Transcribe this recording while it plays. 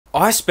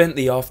I spent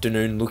the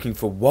afternoon looking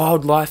for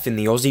wildlife in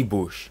the Aussie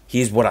bush.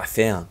 Here's what I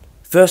found.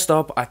 First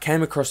up, I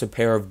came across a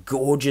pair of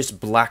gorgeous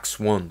black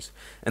swans,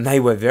 and they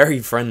were very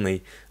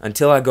friendly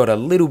until I got a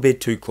little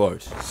bit too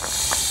close.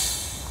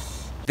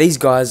 These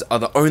guys are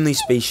the only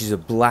species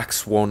of black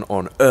swan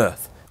on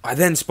Earth. I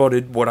then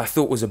spotted what I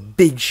thought was a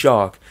big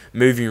shark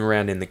moving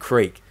around in the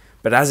creek,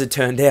 but as it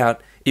turned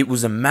out, it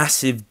was a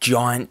massive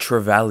giant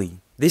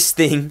trevally. This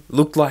thing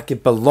looked like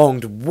it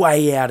belonged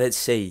way out at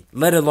sea,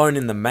 let alone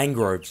in the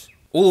mangroves.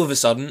 All of a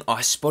sudden, I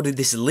spotted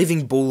this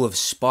living ball of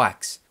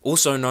spikes,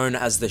 also known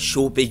as the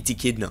short-beaked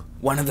echidna,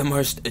 one of the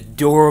most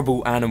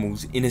adorable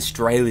animals in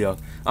Australia.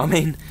 I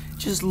mean,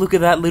 just look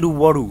at that little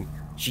waddle.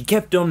 She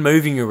kept on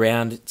moving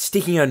around,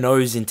 sticking her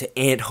nose into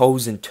ant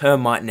holes and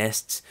termite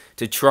nests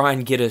to try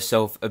and get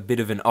herself a bit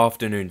of an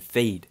afternoon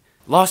feed.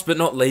 Last but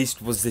not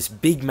least was this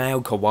big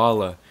male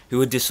koala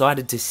who had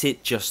decided to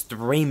sit just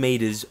 3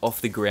 meters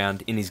off the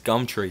ground in his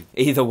gum tree.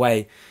 Either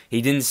way,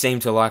 he didn't seem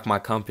to like my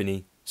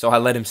company, so I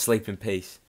let him sleep in peace.